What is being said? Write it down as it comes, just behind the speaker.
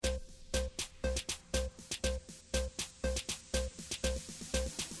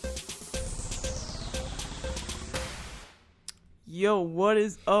Yo, what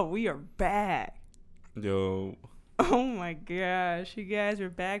is up? We are back. Yo. Oh my gosh. You guys are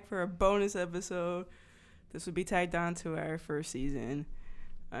back for a bonus episode. This will be tagged on to our first season.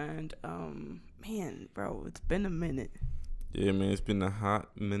 And, man, bro, it's been a minute. Yeah, man, it's been a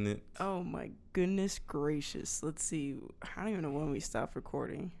hot minute. Oh my goodness gracious. Let's see. I don't even know when we stopped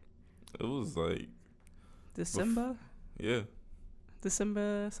recording. It was like... December? Yeah.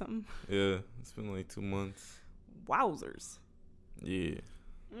 December something? Yeah, it's been like 2 months. Wowzers. Yeah.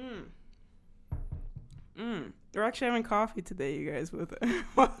 We're actually having coffee today, you guys, with it.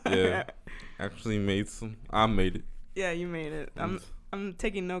 Yeah. Actually made some. I made it. Yeah, you made it. I'm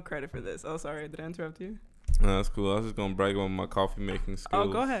taking no credit for this. Oh, sorry. Did I interrupt you? No, that's cool. I was just going to brag on my coffee making skills.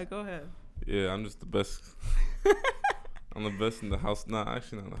 Oh, go ahead. Yeah, I'm just the best. I'm the best in the house. No,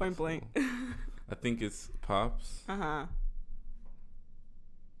 actually not. Point blank. No. I think it's Pops. Uh-huh.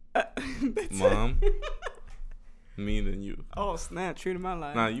 Mom. Me and you. Oh, snap. True to my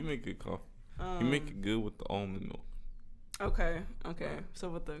life. Nah, you make good coffee. You make it good with the almond milk. Okay. So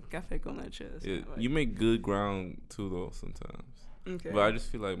with the cafe con leche. Yeah, you make good ground too, though, sometimes. Okay. But I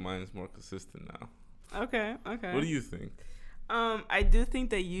just feel like mine is more consistent now. Okay. What do you think? I do think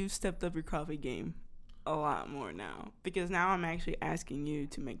that you've stepped up your coffee game a lot more now, because now I'm actually asking you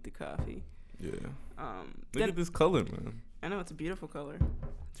to make the coffee. Yeah. Look at this color, man. I know, it's a beautiful color.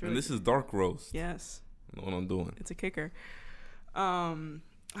 It's And this is dark roast. Yes. I know what I'm doing. It's a kicker.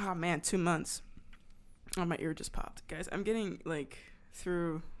 Oh man, 2 months. Oh, my ear just popped, guys. I'm getting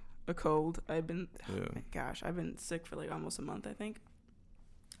through a cold. I've been sick for almost a month, I think.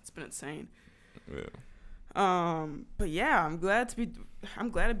 It's been insane. Yeah. But yeah, I'm glad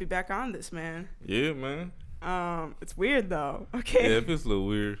to be back on this, man. Yeah, man. It's weird though. Okay. Yeah, it feels a little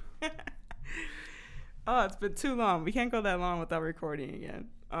weird. Oh, it's been too long. We can't go that long without recording again.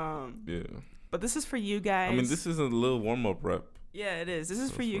 Yeah. But this is for you guys. I mean, this is a little warm-up rep. Yeah, it is. This is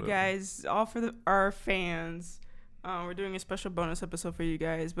So for you guys, all for our fans. We're doing a special bonus episode for you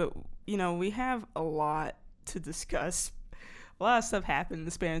guys, but we have a lot to discuss. A lot of stuff happened in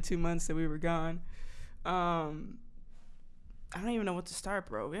the span of 2 months that we were gone. I don't even know what to start,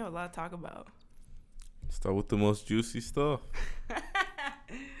 bro. We have a lot to talk about. Start with the most juicy stuff.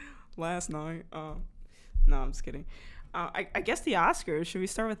 Last night. No, I'm just kidding. I guess the Oscars. Should we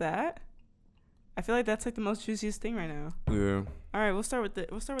start with that? I feel like that's the most juiciest thing right now. Yeah. All right, we'll start with the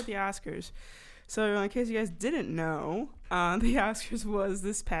Oscars. So in case you guys didn't know, the Oscars was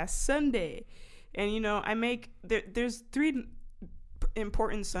this past Sunday, and there's 3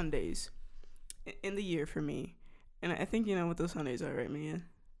 important Sundays in the year for me, and I think you know what those Sundays are, right, man?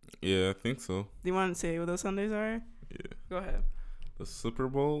 Yeah, I think so. Do you want to say what those Sundays are? Yeah. Go ahead. The Super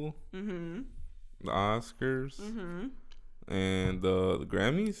Bowl. Mm-hmm. The Oscars. Mm-hmm. And the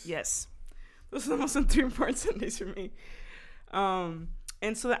Grammys. Yes. Those are the most 3 important Sundays for me.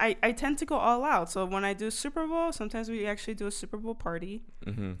 And so I tend to go all out. So when I do Super Bowl, sometimes we actually do a Super Bowl party.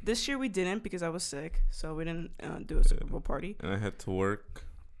 Mm-hmm. This year we didn't because I was sick, so we didn't do a Super Bowl party. And I had to work.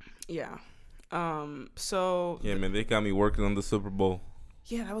 Yeah. So. Yeah, man, they got me working on the Super Bowl.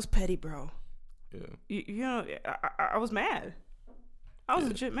 Yeah, that was petty, bro. Yeah. I was mad. I was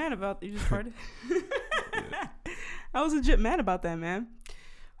legit mad about you just farted. Yeah. I was legit mad about that, man.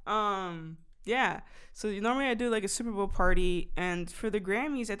 Yeah. So normally I do a Super Bowl party, and for the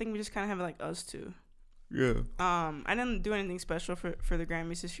Grammys, I think we just kind of have us two. Yeah. I didn't do anything special for the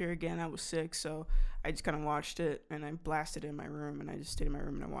Grammys this year. Again, I was sick, so I just kind of watched it, and I blasted it in my room, and I just stayed in my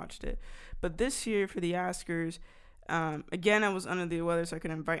room and I watched it. But this year for the Oscars, again, I was under the weather, so I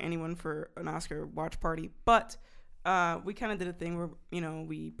couldn't invite anyone for an Oscar watch party. But we kind of did a thing where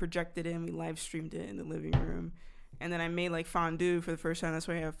we projected it and we live streamed it in the living room. And then I made fondue for the first time. That's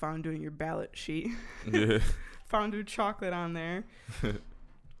why I have fondue in your ballot sheet. Yeah. Fondue chocolate on there.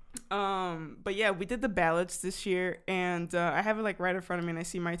 But yeah, we did the ballots this year, and I have it right in front of me, and I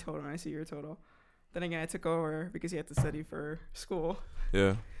see my total and I see your total. Then again, I took over because you had to study for school.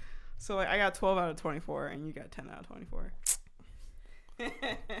 Yeah. So I got 12 out of 24, and you got 10 out of 24.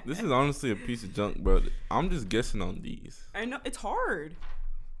 This is honestly a piece of junk, bro. I'm just guessing on these. I know, it's hard.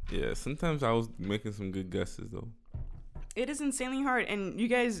 Yeah, sometimes I was making some good guesses, though. It is insanely hard, and you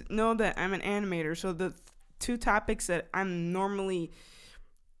guys know that I'm an animator, so the 2 topics that I'm normally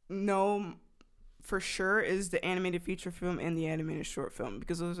know for sure is the animated feature film and the animated short film,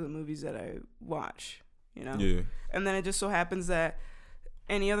 because those are the movies that I watch, Yeah. And then it just so happens that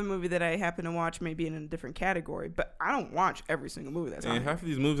any other movie that I happen to watch may be in a different category, but I don't watch every single movie that's on. And half of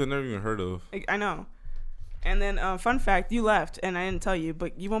these movies I never even heard of. I know. And then fun fact, you left and I didn't tell you,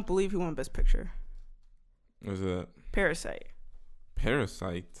 but you won't believe who won Best Picture. What's that? Parasite.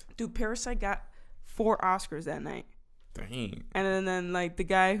 Parasite. Dude, Parasite got 4 Oscars that night. Dang. And then like the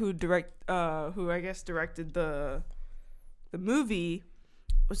guy who I guess directed the movie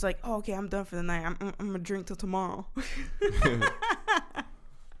was like, oh, okay, I'm done for the night. I'm gonna drink till tomorrow.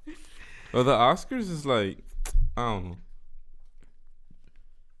 Well, the Oscars is like, I don't know.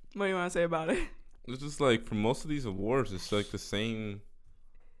 What do you want to say about it? It's just like for most of these awards, it's like the same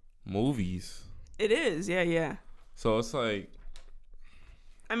movies. It is, yeah. So it's like,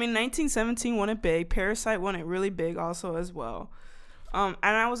 I mean, 1917 won it big. Parasite won it really big also as well. And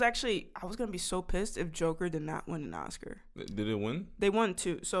I was gonna be so pissed if Joker did not win an Oscar. did it win? They won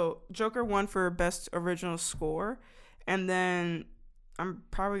 2. So Joker won for Best Original Score, and then I'm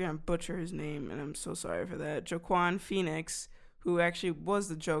probably gonna butcher his name, and I'm so sorry for that. Joaquin Phoenix, who actually was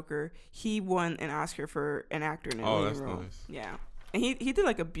the Joker, he won an Oscar for an actor in a leading role. Nice. Yeah, and he did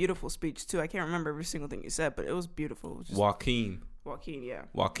like a beautiful speech too. I can't remember every single thing he said, but it was beautiful. It was just Joaquin, yeah.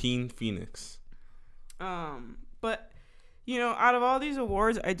 Joaquin Phoenix. But you know, out of all these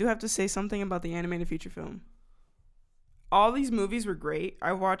awards, I do have to say something about the animated feature film. All these movies were great.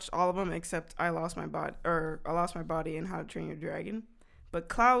 I watched all of them except I Lost My Body and How to Train Your Dragon. But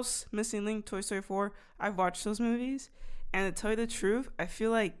Klaus, Missing Link, Toy Story 4, I've watched those movies. And to tell you the truth, I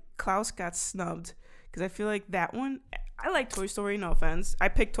feel like Klaus got snubbed. Because I feel like that one, I like Toy Story, no offense. I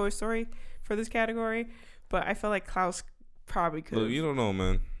picked Toy Story for this category. But I feel like Klaus probably could. Look, you don't know,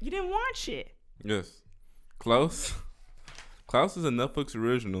 man. You didn't watch it. Yes. Klaus is a Netflix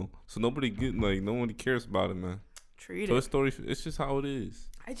original. So nobody cares about it, man. Toy Story, it's just how it is.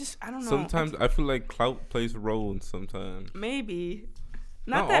 I don't know. Sometimes I feel like clout plays a role, and sometimes maybe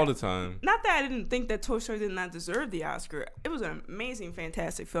not all the time. Not that I didn't think that Toy Story did not deserve the Oscar. It was an amazing,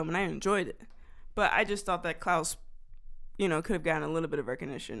 fantastic film, and I enjoyed it. But I just thought that Klaus, could have gotten a little bit of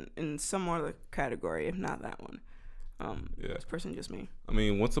recognition in some other category, if not that one. This person just me. I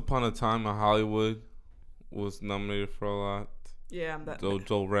mean, Once Upon a Time in Hollywood was nominated for a lot. Yeah,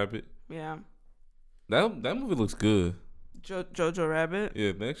 Jojo Rabbit. Yeah. That movie looks good. Jojo Rabbit.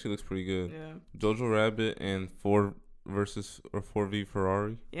 Yeah, that actually looks pretty good. Yeah. Jojo Rabbit and Ford v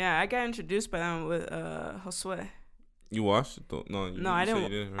Ferrari. Yeah, I got introduced by them with Josue. You watched it though? No, I didn't.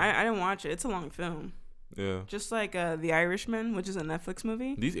 Didn't, right? I didn't watch it. It's a long film. Yeah. Just like The Irishman, which is a Netflix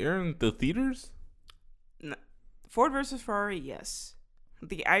movie. These air in the theaters? No. Ford versus Ferrari, yes.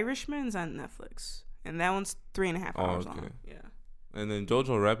 The Irishman's on Netflix, and that one's 3.5 hours long. Yeah. And then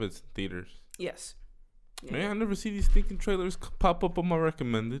Jojo Rabbit's theaters. Yes. Yeah. Man, I never see these stinking trailers pop up on my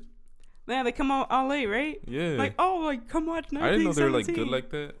recommended. Yeah, they come out all late, right? Yeah. Come watch 1917. I didn't know they were good like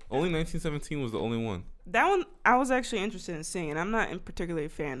that. Only 1917 was the only one. That one I was actually interested in seeing, and I'm not particularly a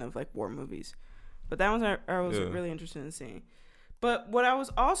fan of war movies, but that one I was really interested in seeing. But what I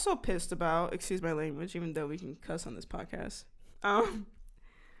was also pissed about, excuse my language, even though we can cuss on this podcast,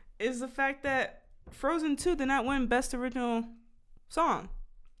 is the fact that Frozen 2 did not win Best Original Song.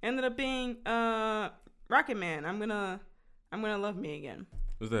 Ended up being Rocket Man. I'm gonna love me again.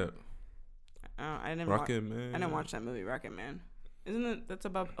 What's that? I didn't Man. I didn't watch that movie, Rocket Man. Isn't it? That's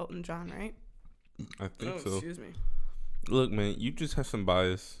about Elton John, right? I think so. Excuse me. Look, man, you just have some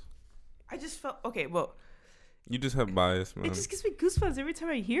bias. I just felt okay. Well, you just have bias, man. It just gives me goosebumps every time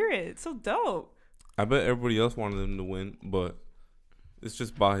I hear it. It's so dope. I bet everybody else wanted them to win, but it's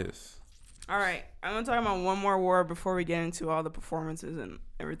just bias. All right, I'm gonna talk about one more award before we get into all the performances and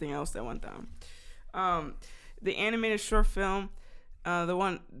everything else that went down. The animated short film,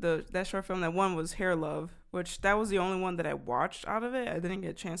 that short film that won was Hair Love, which that was the only one that I watched out of it. I didn't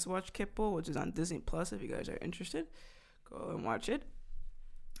get a chance to watch Kitbull, which is on Disney Plus. If you guys are interested, go and watch it.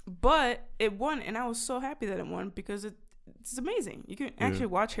 But it won, and I was so happy that it won because it's amazing. You can actually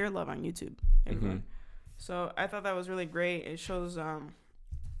watch Hair Love on YouTube everywhere. Mm-hmm. So I thought that was really great. It shows,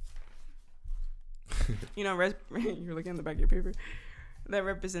 you're looking at the back of your paper, that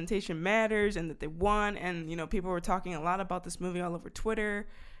representation matters and that they won. And, people were talking a lot about this movie all over Twitter.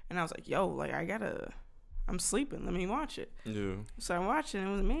 And I was like, yo, I'm sleeping. Let me watch it. Yeah. So I watched it, and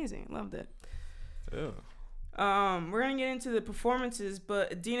it was amazing. Loved it. Yeah. We're going to get into the performances,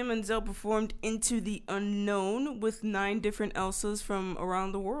 but Idina Menzel performed Into the Unknown with 9 different Elsas from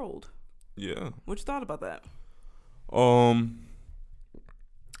around the world. Yeah. What you thought about that? I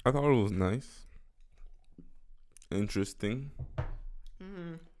thought it was nice. Interesting.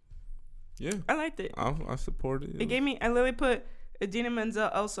 Mm-hmm. Yeah. I liked it. I supported it. It gave me, I literally put Idina Menzel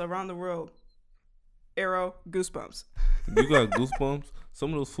Elsa around the world. Arrow, goosebumps. You got goosebumps?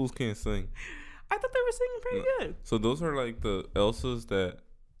 Some of those fools can't sing. I thought they were singing pretty good. So those are like the Elsas that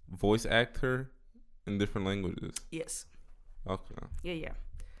voice act her in different languages? Yes. Okay. Yeah.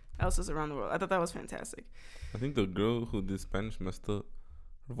 Elsa's around the world. I thought that was fantastic. I think the girl who did Spanish messed up.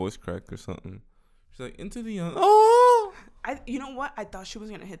 Her voice cracked or something. She's like, into the... Oh! You know what? I thought she was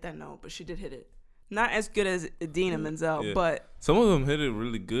gonna hit that note, but she did hit it. Not as good as Idina Menzel, but some of them hit it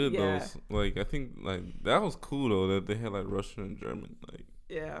really good though. Like I think like that was cool though that they had like Russian and German. Like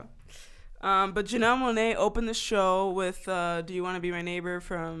yeah. But Janelle Monáe opened the show with "Do You Want to Be My Neighbor"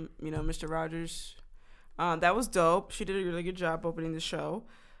 from Mr. Rogers. That was dope. She did a really good job opening the show.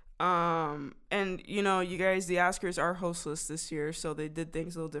 And you guys, the Oscars are hostless this year, so they did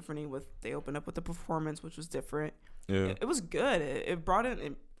things a little differently. They opened up with the performance, which was different. Yeah, it was good. It brought in.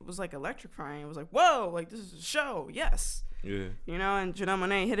 It was like electrifying. It was like, whoa, like this is a show. Yes. Yeah. And Janelle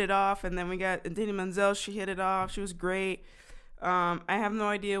Monáe hit it off, and then we got Idina Menzel. She hit it off. She was great. I have no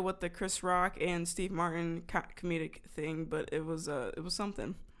idea what the Chris Rock and Steve Martin comedic thing, but it was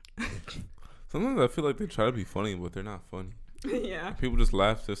something. Sometimes I feel like they try to be funny, but they're not funny. Yeah. People just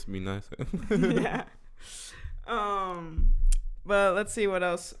laugh just to be nice. Yeah. But let's see what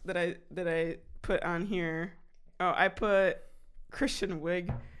else that I put on here. Oh, I put Kristen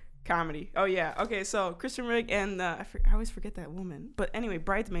Wiig comedy. Oh yeah. Okay, so Kristen Wiig and I always forget that woman. But anyway,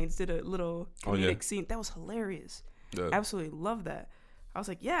 Bridesmaids did a little comedic scene. That was hilarious. Yeah. Absolutely love that. I was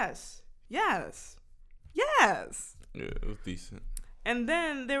like, yes. Yeah, it was decent. And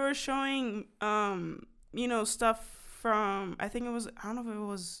then they were showing stuff from, I don't know if it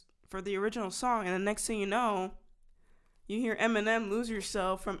was for the original song, and the next thing you know, you hear Eminem "Lose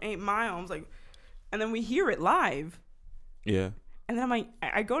Yourself" from 8 Mile. I was like, and then we hear it live. Yeah. And then I'm like,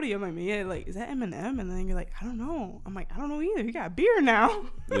 I go to you, I'm like, yeah, like, is that Eminem? And then you're like, I don't know. I'm like, I don't know either. He got beer now.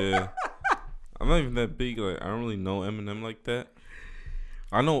 Yeah. I'm not even that big. Like, I don't really know Eminem like that.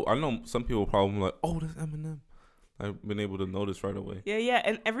 I know some people probably like, oh, that's Eminem. I've been able to notice right away. Yeah.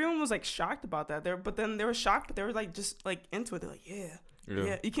 And everyone was like shocked about that. But then they were shocked, but they were like just like into it. They're like, yeah.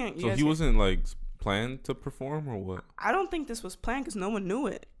 You can't. So he wasn't like planned to perform or what? I don't think this was planned because no one knew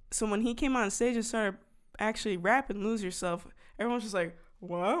it. So when he came on stage and started actually rapping "Lose Yourself," everyone's just like,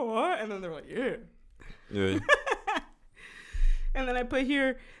 what? And then they're like, yeah. And then I put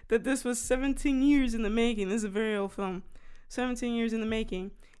here that this was 17 years in the making. This is a very old film. 17 years in the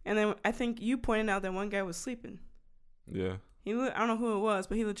making. And then I think you pointed out that one guy was sleeping. Yeah. I don't know who it was,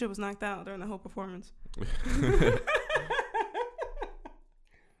 but he legit was knocked out during the whole performance.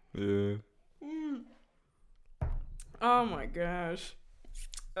 Yeah. Oh my gosh.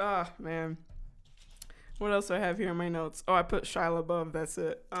 Oh man. What else do I have here in my notes? Oh, I put Shia LaBeouf. That's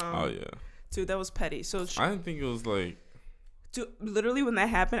it. Oh yeah. Dude, that was petty. So I didn't think it was like. Dude, literally when that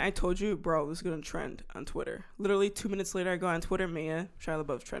happened, I told you, bro, this is gonna trend on Twitter. Literally 2 minutes later, I go on Twitter, Shia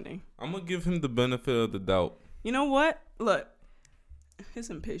LaBeouf's trending. I'm gonna give him the benefit of the doubt. You know what? Look, his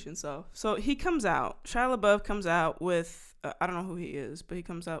impatience. So he comes out. Shia LaBeouf comes out with I don't know who he is, but he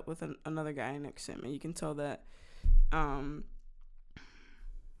comes out with another guy next to him, and you can tell that. I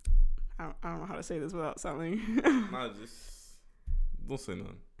don't know how to say this without sounding. Nah, just don't say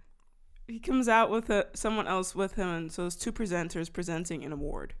nothing. He comes out with someone else with him, and so there's two presenters presenting an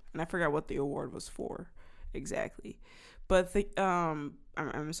award, and I forgot what the award was for exactly. But I'm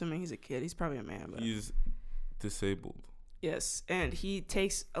assuming he's a kid. He's probably a man. But he's disabled. Yes, and he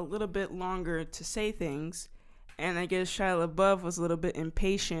takes a little bit longer to say things, and I guess Shia LaBeouf was a little bit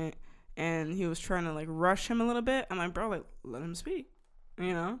impatient, and he was trying to like rush him a little bit. I'm like, bro, like let him speak,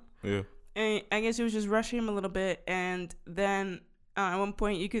 Yeah. And I guess he was just rushing him a little bit, and then at one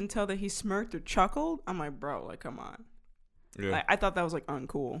point you can tell that he smirked or chuckled. I'm like, bro, like come on. Yeah. Like, I thought that was like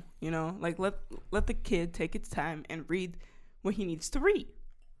uncool, like let the kid take its time and read what he needs to read.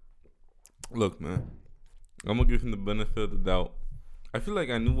 Look, man, I'm gonna give him the benefit of the doubt. I feel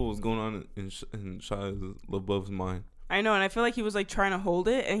like I knew what was going on in Shia LaBeouf's mind. I know, and I feel like he was like trying to hold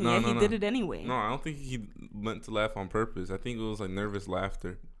it, and he did it anyway. No, I don't think he meant to laugh on purpose. I think it was like nervous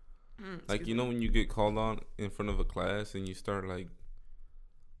laughter. Like when you get called on in front of a class and you start like,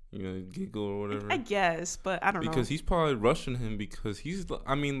 giggle or whatever. I guess, but I don't know. Because he's probably rushing him because he's.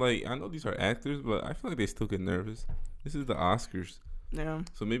 I mean, like I know these are actors, but I feel like they still get nervous. This is the Oscars. Yeah.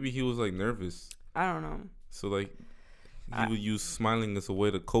 So maybe he was like nervous. I don't know. So like, he would use smiling as a way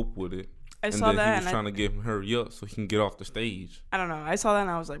to cope with it. I saw that. He was trying to get him hurry up so he can get off the stage. I don't know. I saw that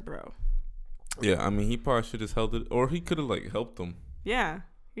and I was like, bro. Yeah, I mean, he probably should have held it, or he could have like helped him. Yeah,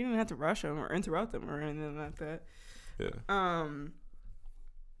 he didn't have to rush him or interrupt him or anything like that. Yeah.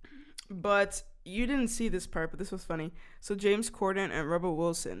 But you didn't see this part, but this was funny. So James Corden and Rebel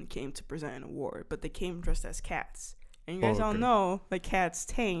Wilson came to present an award, but they came dressed as cats. And you guys all know the cats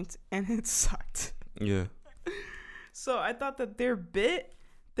tanked, and it sucked. Yeah. So I thought that their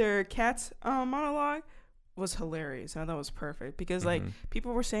cats monologue was hilarious. And I thought it was perfect because like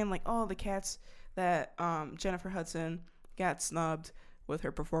people were saying like, oh, the cats that Jennifer Hudson got snubbed with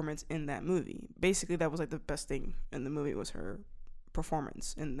her performance in that movie. Basically, that was like the best thing in the movie was her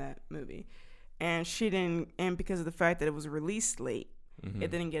performance in that movie. And she didn't, and because of the fact that it was released late,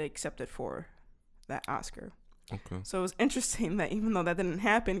 it didn't get accepted for that Oscar. Okay. So it was interesting that even though that didn't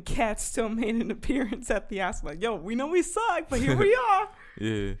happen, Cats still made an appearance at the Oscar. Like, yo, we know we suck, but here we are.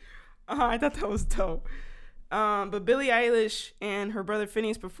 Yeah. I thought that was dope. But Billie Eilish and her brother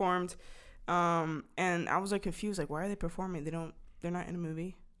Phineas performed, and I was like confused. Like, why are they performing? They're not in a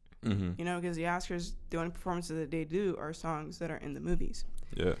movie. Mm-hmm. You know, because the Oscars, the only performances that they do are songs that are in the movies.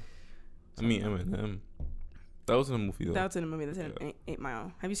 Yeah. I mean, Eminem. That was in a movie, though. That was in a movie. That's in 8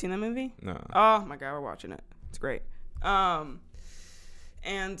 Mile. Have you seen that movie? Nah. Oh, my God. We're watching it. It's great. So I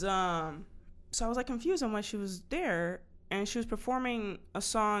was, like, confused on why she was there. And she was performing a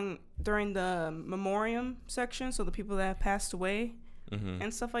song during the memoriam section. So the people that have passed away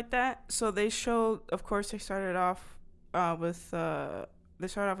and stuff like that. So they showed, of course, they started off with a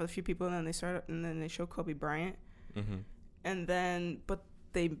few people. And then they showed Kobe Bryant. And then, but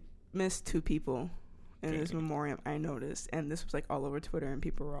they missed 2 people in this memoriam, I noticed, and this was like all over Twitter, and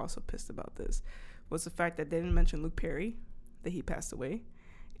people were also pissed about this, was the fact that they didn't mention Luke Perry, that he passed away,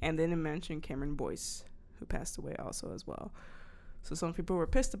 and they didn't mention Cameron Boyce, who passed away also as well. So some people were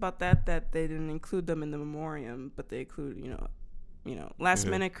pissed about that they didn't include them in the memoriam, but they include, you know, last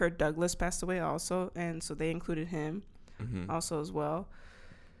minute Kirk Douglas passed away also, and so they included him also as well.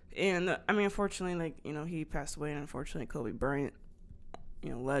 And I mean, unfortunately, like, you know, he passed away, and unfortunately Kobe Bryant, you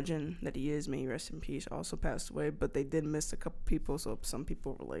know, legend that he is, may he rest in peace, also passed away. But they did miss a couple people, so some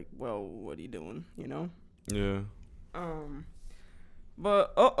people were like, well, what are you doing, you know? Yeah.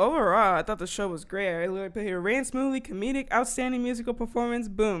 But overall, I thought the show was great. I literally put here, ran smoothly, comedic, outstanding musical performance,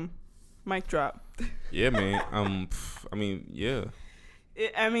 boom, mic drop. Yeah, man. I mean, yeah.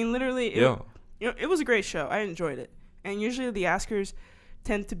 Literally, Yeah. You know, it was a great show. I enjoyed it. And usually the Oscars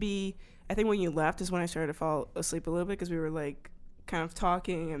tend to be, I think when you left is when I started to fall asleep a little bit, because we were like kind of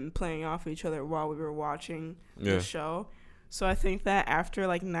talking and playing off of each other while we were watching the show. So I think that after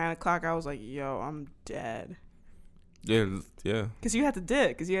like 9 o'clock, I was like, yo, I'm dead. Yeah. Because you had to dip,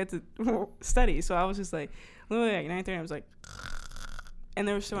 because you had to study. So I was just like, literally like 9:30, I was like, and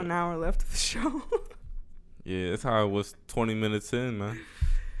there was still an hour left of the show. Yeah, that's how I was 20 minutes in, man.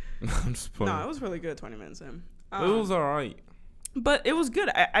 I'm just playing. No, it was really good 20 minutes in. It was all right. But it was good.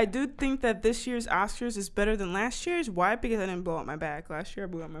 I do think that this year's Oscars is better than last year's. Why? Because I didn't blow up my back. Last year I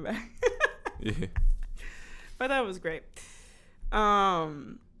blew up my back. Yeah. But that was great. But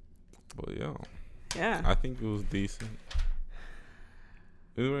yeah. I think it was decent.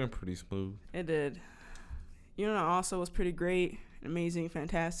 It went pretty smooth. It did. You know, also was pretty great, amazing,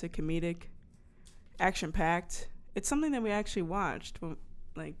 fantastic, comedic, action-packed. It's something that we actually watched,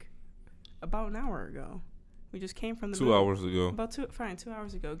 like, about an hour ago. We just came from the 2 hours ago. 2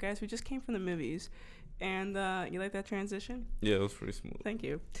 hours ago. Guys, we just came from the movies. And you like that transition? Yeah, it was pretty smooth. Thank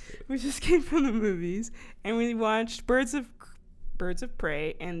you. We just came from the movies, and we watched Birds of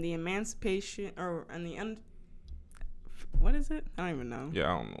Prey and the Emancipation, what is it? I don't even know.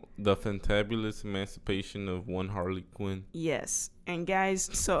 Yeah, I don't know. The Fantabulous Emancipation of One Harley Quinn. Yes. And guys,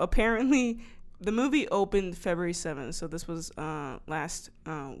 so apparently the movie opened February 7th, so this was last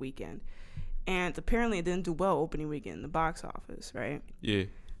weekend. And apparently it didn't do well opening weekend in the box office, right? Yeah.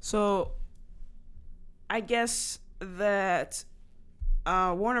 So I guess that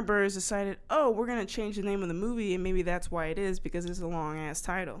Warner Bros. Decided, we're going to change the name of the movie, and maybe that's why it is, because it's a long-ass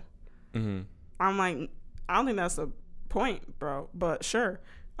title. Mm-hmm. I'm like, I don't think that's the point, bro, but sure.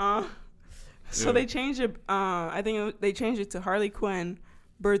 So they changed it. I think they changed it to Harley Quinn,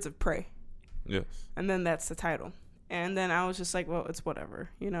 Birds of Prey. Yes. And then that's the title. And then I was just like, well, it's whatever.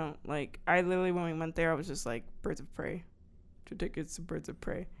 You know, like, I literally, when we went there, I was just like, Birds of Prey. 2 tickets to Birds of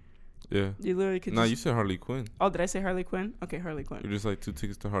Prey. Yeah. You literally could you said Harley Quinn. Oh, did I say Harley Quinn? Okay, Harley Quinn. You're just like 2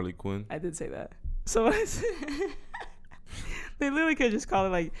 tickets to Harley Quinn. I did say that. So they literally could just call it,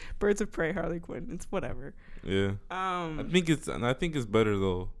 like, Birds of Prey, Harley Quinn. It's whatever. Yeah. I think it's better,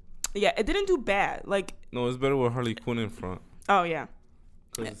 though. Yeah, it didn't do bad. Like, no, it's better with Harley Quinn in front. Oh, yeah.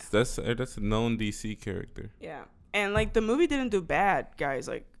 Cause that's a known DC character. Yeah. And, like, the movie didn't do bad, guys.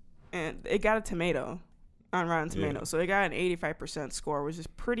 Like, and it got a tomato on Rotten Tomatoes. Yeah. So it got an 85% score, which is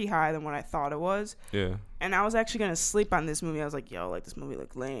pretty high than what I thought it was. Yeah. And I was actually going to sleep on this movie. I was like, yo, like, this movie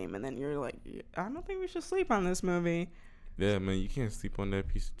looked lame. And then you're like, I don't think we should sleep on this movie. Yeah, man, you can't sleep on that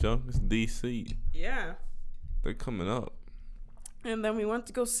piece of junk. It's DC. Yeah. They're coming up. And then we went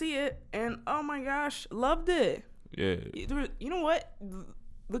to go see it. And, oh, my gosh, loved it. Yeah. You know what?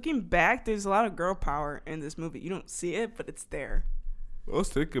 Looking back, there's a lot of girl power in this movie. You don't see it, but it's there. I was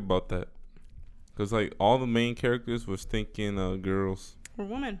thinking about that. Because, like, all the main characters was thinking girls. Or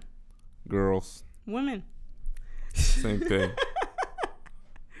women. Girls. Women. Same thing.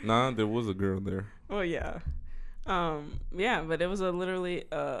 Nah, there was a girl there. Oh yeah. Yeah, but it was literally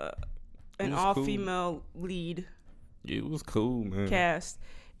an all-female lead. Yeah, it was cool, man. Cast,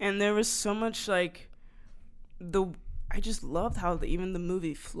 and there was so much like I just loved how even the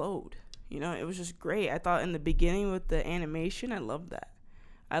movie flowed. You know, it was just great. I thought in the beginning with the animation, I loved that.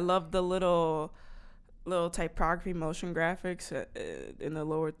 I loved the little typography, motion graphics in the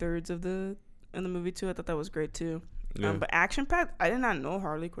lower thirds of the movie too. I thought that was great too. Yeah. But action packed. I did not know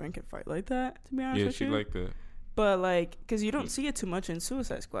Harley Quinn could fight like that. To be honest with you. Yeah, she liked that. But like, cause you don't see it too much in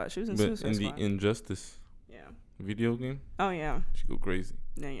Suicide Squad. She was in Suicide Squad. The Injustice. Yeah. Video game. Oh yeah. She go crazy.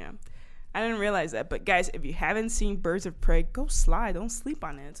 Yeah. I didn't realize that, but guys, if you haven't seen Birds of Prey, go slide. Don't sleep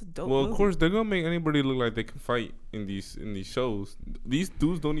on it. It's a dope movie. Well, of course, they're gonna make anybody look like they can fight in these shows. These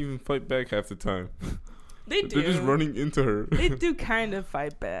dudes don't even fight back half the time. They do. They're just running into her. They do kind of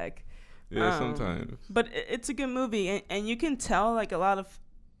fight back. Yeah, sometimes. But it's a good movie, and you can tell like a lot of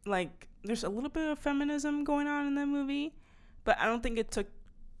like there's a little bit of feminism going on in that movie, but I don't think it took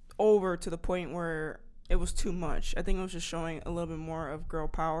over to the point where it was too much. I think it was just showing a little bit more of girl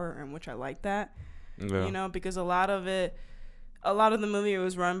power, and which I like that. Yeah. You know, because a lot of the movie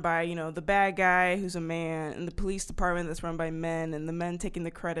was run by, you know, the bad guy who's a man, and the police department that's run by men, and the men taking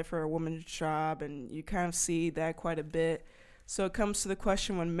the credit for a woman's job, and you kind of see that quite a bit. So it comes to the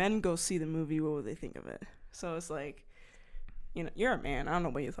question, when men go see the movie, what would they think of it? So it's like, you know, you're a man. I don't know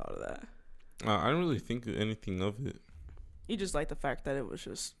what you thought of that. I don't really think anything of it. You just like the fact that it was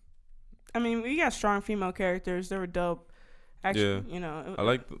just, I mean, we got strong female characters. They were dope. Actually, yeah. You know. I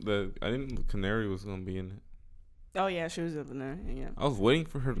like that. I didn't know Canary was going to be in it. Oh, yeah, she was up in there. Yeah. I was waiting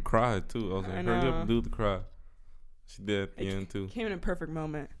for her to cry, too. I was like, hurry up and do the cry. She did at the end, too. Came in a perfect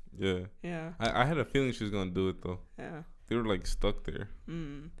moment. Yeah. Yeah. I had a feeling she was going to do it, though. Yeah. They were, like, stuck there.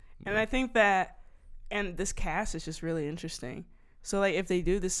 And I think that, and this cast is just really interesting. So, like, if they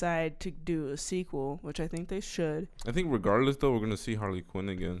do decide to do a sequel, which I think they should. I think regardless, though, we're going to see Harley Quinn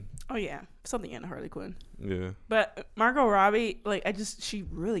again. Oh, yeah. Something in Harley Quinn. Yeah. But Margot Robbie, like, she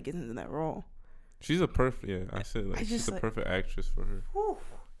really gets into that role. She's a perfect, she's a perfect actress for her. Whew,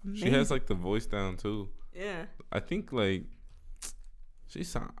 she has, like, the voice down, too. Yeah. I think, like, I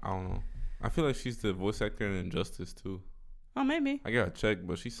don't know. I feel like she's the voice actor in Injustice, too. Oh, maybe. I gotta check,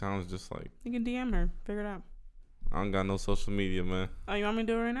 but she sounds just like. You can DM her. Figure it out. I don't got no social media, man. Oh, you want me to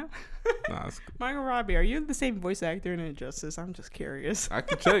do it right now? Nah, it's cool. Margot Robbie, are you the same voice actor in Injustice? I'm just curious. I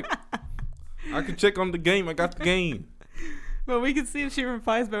can check. I can check on the game. I got the game. But we can see if she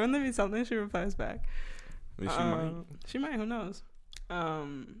replies back. Wouldn't there be something she replies back? She might. She might. Who knows?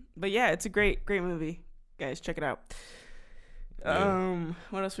 But yeah, it's a great movie. Guys, check it out. Yeah.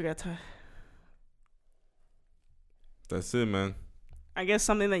 What else we got to? That's it, man. I guess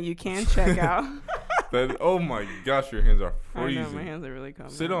something that you can check out. Oh my gosh, your hands are freezing. I know, my hands are really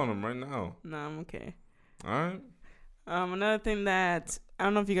cold. Sit on them right now. No, I'm okay. All right. Another thing that I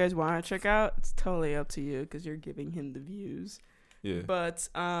don't know if you guys want to check out. It's totally up to you because you're giving him the views. Yeah. But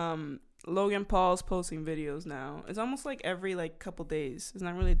Logan Paul's posting videos now. It's almost like every couple days. It's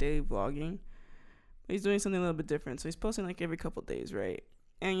not really daily vlogging. But he's doing something a little bit different. So he's posting like every couple days, right?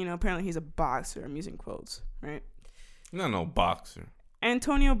 And you know, apparently he's a boxer. I'm using quotes, right? No boxer.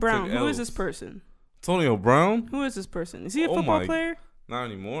 Antonio Brown. Who is this person? Antonio Brown? Who is this person? Is he a football player? Not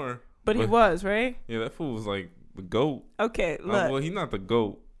anymore. But he was, right? Yeah, that fool was like the GOAT. Okay, look. Well, he's not the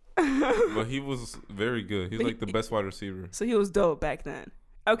GOAT. But he was very good. He's like the best wide receiver. So he was dope back then.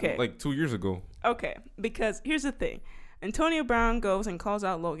 Okay. Like 2 years ago. Okay, because here's the thing. Antonio Brown goes and calls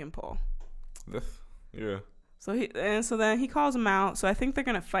out Logan Paul. Yeah. So then he calls him out. So I think they're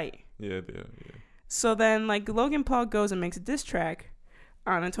gonna fight. Yeah. So then Logan Paul goes and makes a diss track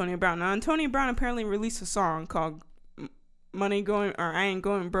on Antonio Brown. Now Antonio Brown apparently released a song called "Money Going" or "I Ain't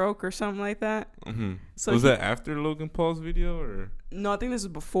Going Broke" or something like that. Mm-hmm. So was that after Logan Paul's video or? No, I think this is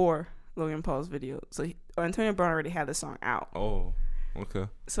before Logan Paul's video. So Antonio Brown already had the song out. Oh. Okay.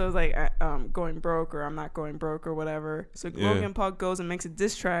 So it's like going broke or I'm not going broke or whatever. So Logan Paul goes and makes a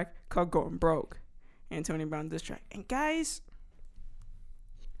diss track called "Going Broke." Antonio Brown diss track. And guys,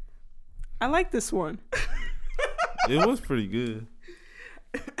 I like this one. It was pretty good.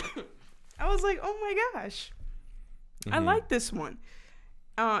 I was like, oh my gosh. Mm-hmm. I like this one.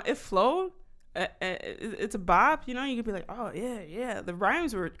 It flowed. It's a bop, you know. You could be like, oh yeah. The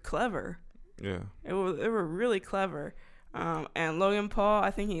rhymes were clever. Yeah. They were really clever. And Logan Paul,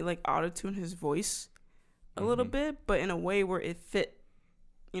 I think he auto-tuned his voice a little bit, but in a way where it fit,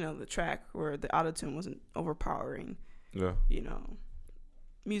 you know, the track, where the auto-tune wasn't overpowering. Yeah. You know,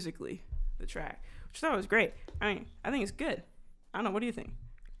 musically, the track, which I thought was great. I mean, I think it's good. I don't know. What do you think?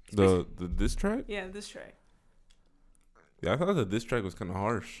 The diss track? Yeah, diss track. Yeah, I thought the diss track was kind of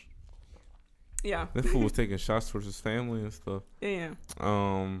harsh. Yeah. That fool was taking shots towards his family and stuff. Yeah.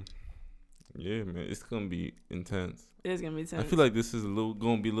 Yeah, man, it's gonna be intense. It is gonna be intense. I feel like this is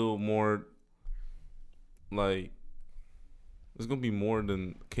gonna be a little more. Like, it's gonna be more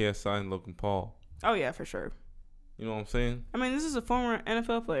than KSI and Logan Paul. Oh yeah, for sure. You know what I'm saying? I mean, this is a former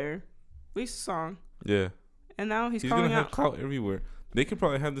NFL player, released a song, Yeah. and now he's gonna calling have out. clout everywhere. They could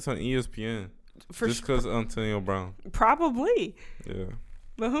probably have this on ESPN just because Antonio Brown. Probably. Yeah.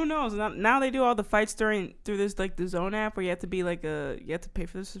 But who knows? Now they do all the fights through this like the Zone app where you have to be you have to pay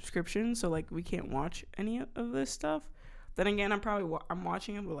for the subscription, so like we can't watch any of this stuff. Then again, I'm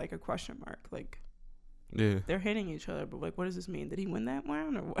watching it with like a question mark, like Yeah. they're hitting each other, but like what does this mean? Did he win that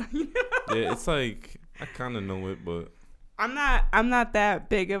round or what? Yeah, it's like I kind of know it, but I'm not that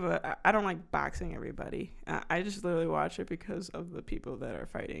big of a. I don't like boxing. Everybody, I just literally watch it because of the people that are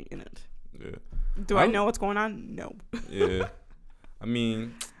fighting in it. yeah. Do I know what's going on? No. Yeah. I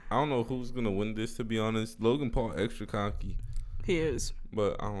mean, I don't know who's gonna win this. To be honest, Logan Paul extra cocky. He is.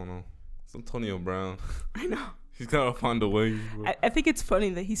 But I don't know. It's Antonio Brown. I know. He's gotta find a way. I think it's funny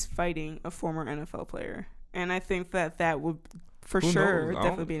that he's fighting a former NFL player, and I think that would for sure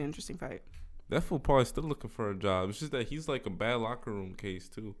definitely be an interesting fight. That fool probably still looking for a job. It's just that he's like a bad locker room case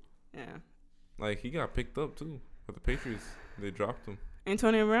too. Yeah. Like he got picked up too. But the Patriots, they dropped him.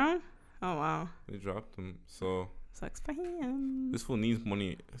 Antonio Brown? Oh wow. They dropped him. So sucks for him. This fool needs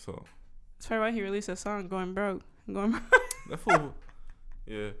money. So that's probably why he released a song, Going Broke. That fool.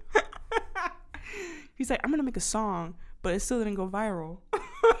 Yeah. He's like, I'm gonna make a song, but it still didn't go viral.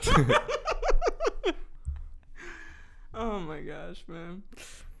 Oh my gosh, man.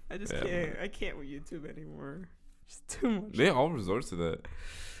 I just can't. Man. I can't with YouTube anymore. It's too much. They all resort to that.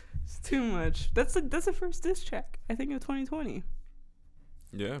 It's too much. That's the first diss track, I think, of 2020.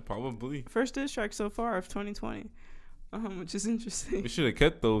 Yeah, probably. First diss track so far of 2020. Which is interesting. We should have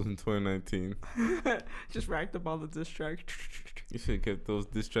kept those in 2019. Just racked up all the diss tracks. You should have kept those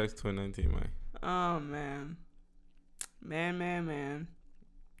diss tracks 2019, man. Oh, man. Man.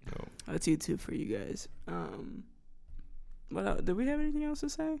 No. That's YouTube for you guys. What else? Did we have anything else to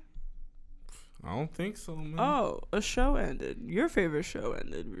say? I don't think so, man. Oh, a show ended. Your favorite show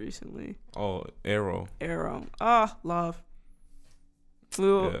ended recently. Oh, Arrow. Oh, love. It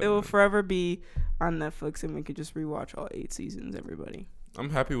will forever be on Netflix, and we could just rewatch all 8 seasons, everybody. I'm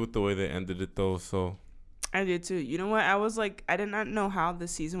happy with the way they ended it, though, so. I did, too. You know what? I was like, I did not know how the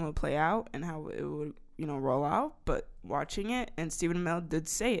season would play out and how it would, roll out, but watching it, and Stephen Amell did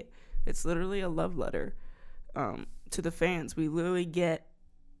say it. It's literally a love letter to the fans. We literally get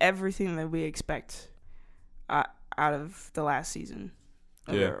everything that we expect out of the last season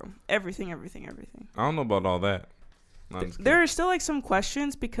of Arrow. Everything. I don't know about all that. There are still like some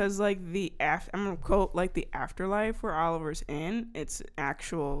questions because like I'm gonna quote like the afterlife where Oliver's in, it's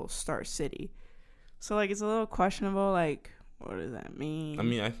actual Star City, so like it's a little questionable. Like, what does that mean? I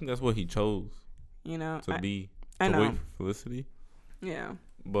mean, I think that's what he chose. To wait for Felicity. Yeah.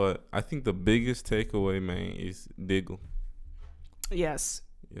 But I think the biggest takeaway, man, is Diggle. Yes.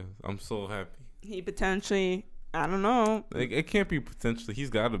 Yes, I'm so happy. He potentially, I don't know. It can't be potentially. He's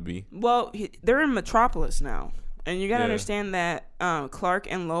got to be. Well, they're in Metropolis now. And you got to understand that Clark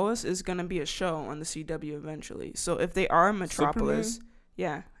and Lois is going to be a show on the CW eventually. So if they are in Metropolis, Superman?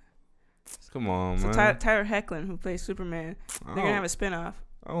 Yeah. Come on, so man. Tyler Hoechlin, who plays Superman, they're going to have a spinoff.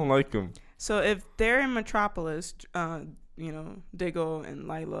 I don't like him. So if they're in Metropolis, Diggle and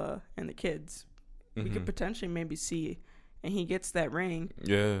Lila and the kids, we could potentially maybe see, and he gets that ring.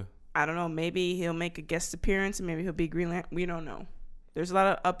 Yeah. I don't know. Maybe he'll make a guest appearance, and maybe he'll be Green Lantern. We don't know. There's a lot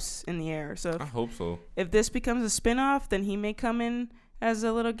of ups in the air. So I hope so. If this becomes a spinoff, then he may come in as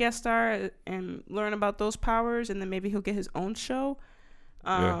a little guest star and learn about those powers, and then maybe he'll get his own show.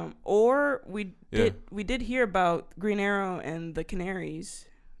 Or we did hear about Green Arrow and the Canaries.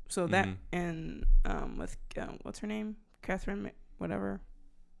 So that and with what's her name? Catherine whatever.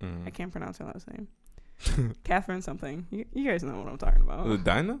 I can't pronounce her last name. Catherine something. You guys know what I'm talking about. The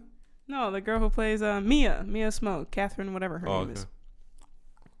Dinah? No, the girl who plays Mia Smoke. Catherine whatever her name is.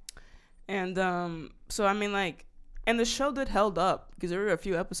 And so I mean like, and the show did held up because there were a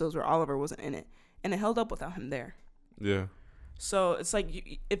few episodes where Oliver wasn't in it, and it held up without him there. Yeah. So it's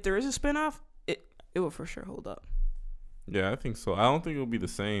like if there is a spinoff, it will for sure hold up. Yeah, I think so. I don't think it'll be the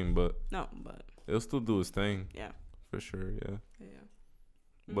same, but it'll still do its thing. Yeah. For sure. Yeah.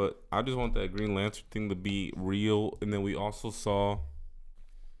 But I just want that Green Lantern thing to be real, and then we also saw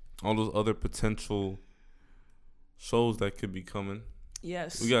all those other potential shows that could be coming.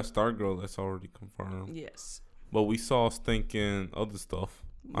 Yes. We got Stargirl that's already confirmed. Yes. but we saw stinking other stuff.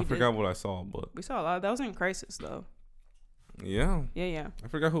 I forgot what I saw, but we saw a lot. That was in Crisis, though. Yeah. Yeah. I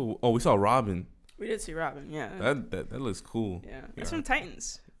forgot who. Oh, we saw Robin. We did see Robin. Yeah. That looks cool. Yeah. That's from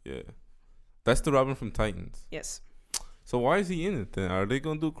Titans. Yeah. That's the Robin from Titans. Yes. So why is he in it then? Are they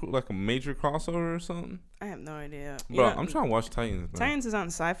gonna do like a major crossover or something? I have no idea. Bro, I'm trying to watch Titans. Man. Titans is on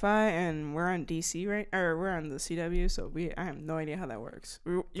Sci-Fi, and we're on DC, right? Or we're on the CW. So I have no idea how that works.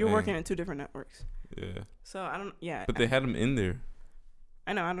 You're working at 2 different networks. Yeah. So I don't. Yeah. But they had him in there.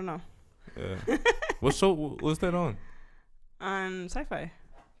 I know. I don't know. Yeah. What show was that on? On Sci-Fi.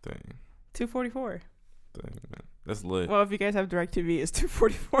 Dang. 244. Dang, man. That's lit. Well, if you guys have DirecTV, it's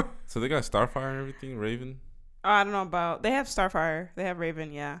 244. So they got Starfire and everything, Raven? I don't know about... They have Starfire. They have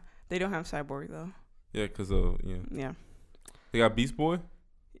Raven, yeah. They don't have Cyborg, though. Yeah, because of... Yeah. Yeah. They got Beast Boy?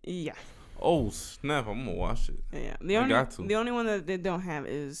 Yeah. Oh, snap. I'm going to watch it. Yeah. The only one that they don't have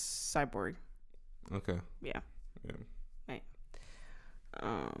is Cyborg. Okay. Yeah. Yeah. Right.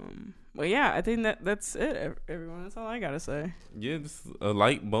 But yeah, I think that's it, everyone. That's all I gotta say. Yeah, this is a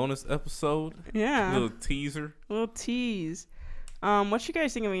light bonus episode. Yeah. A little teaser. Little tease. What you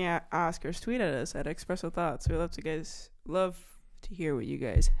guys think of the Oscars? Tweet at us at Expresso Thoughts. We love to hear what you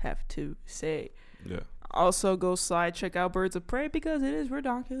guys have to say. Yeah. Also, go slide, check out Birds of Prey because it is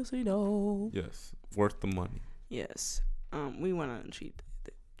ridiculously dope. Yes. Worth the money. Yes. We went on cheap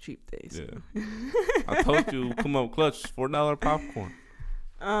days. Yeah. I told you, come up clutch, $4 popcorn.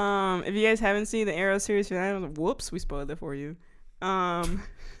 If you guys haven't seen the Arrow series finale, whoops, we spoiled it for you. And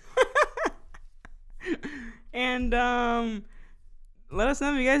let us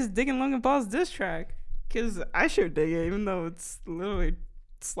know if you guys digging Logan Paul's diss track, cause I sure dig it, even though it's literally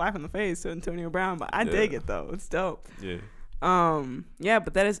slap in the face to Antonio Brown. But I dig it though; it's dope. Yeah. Yeah.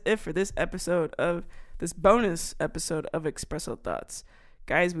 But that is it for this bonus episode of Expresso Thoughts,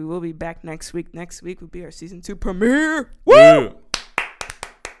 guys. We will be back next week. Next week will be our season 2 premiere. Woo! Yeah.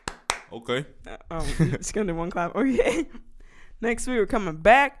 Okay. Just gonna do one clap. Okay. Next week we're coming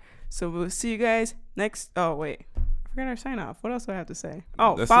back, so we'll see you guys next. Oh wait, I forgot our sign off. What else do I have to say?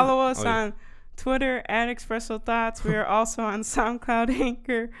 Follow us on Twitter at Expresso Thoughts. We are also on SoundCloud,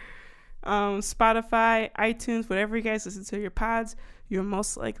 Anchor, Spotify, iTunes, whatever you guys listen to your pods. You'll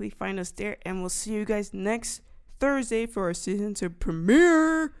most likely find us there, and we'll see you guys next Thursday for our season 2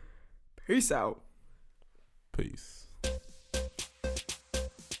 premiere. Peace out. Peace.